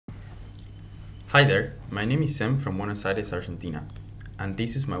Hi there, my name is Sam from Buenos Aires, Argentina, and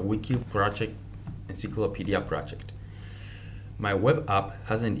this is my Wiki project, Encyclopedia project. My web app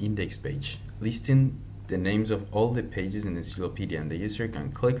has an index page listing the names of all the pages in the encyclopedia, and the user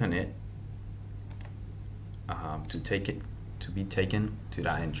can click on it to be taken to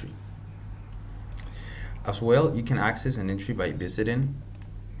that entry. As well, you can access an entry by visiting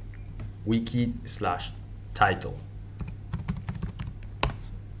wiki/title.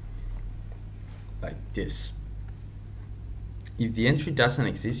 Like this. If the entry doesn't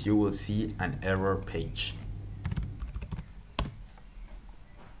exist, you will see an error page.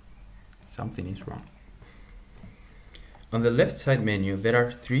 Something is wrong. On the left side menu, there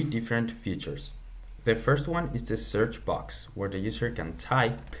are three different features. The first one is the search box, where the user can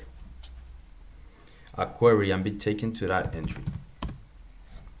type a query and be taken to that entry.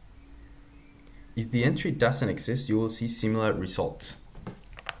 If the entry doesn't exist, you will see similar results.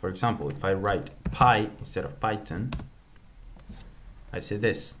 For example, if I write Pi instead of Python, I say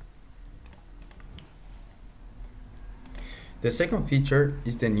this. The second feature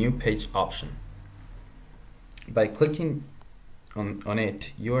is the new page option. By clicking on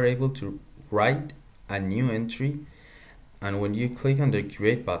it, you are able to write a new entry, and when you click on the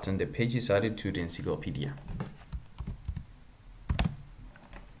create button, the page is added to the encyclopedia.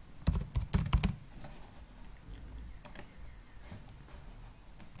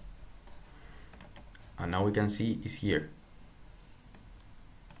 And now we can see it's here.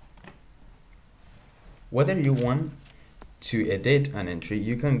 Whether you want to edit an entry,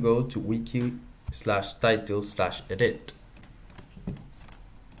 you can go to wiki/title/edit.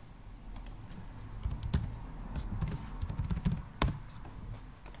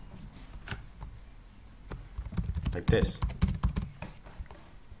 Like this.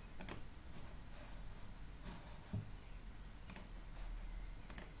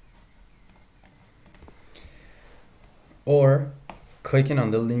 Or clicking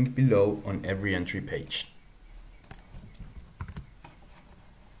on the link below on every entry page.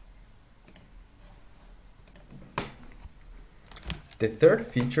 The third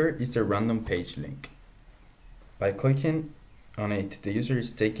feature is the random page link. By clicking on it, the user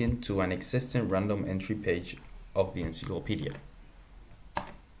is taken to an existing random entry page of the encyclopedia.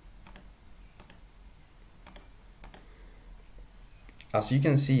 As you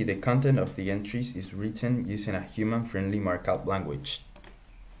can see, the content of the entries is written using a human-friendly markup language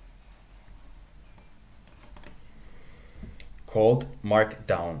called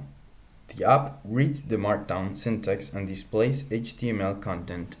Markdown. The app reads the Markdown syntax and displays HTML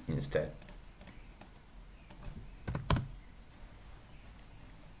content instead.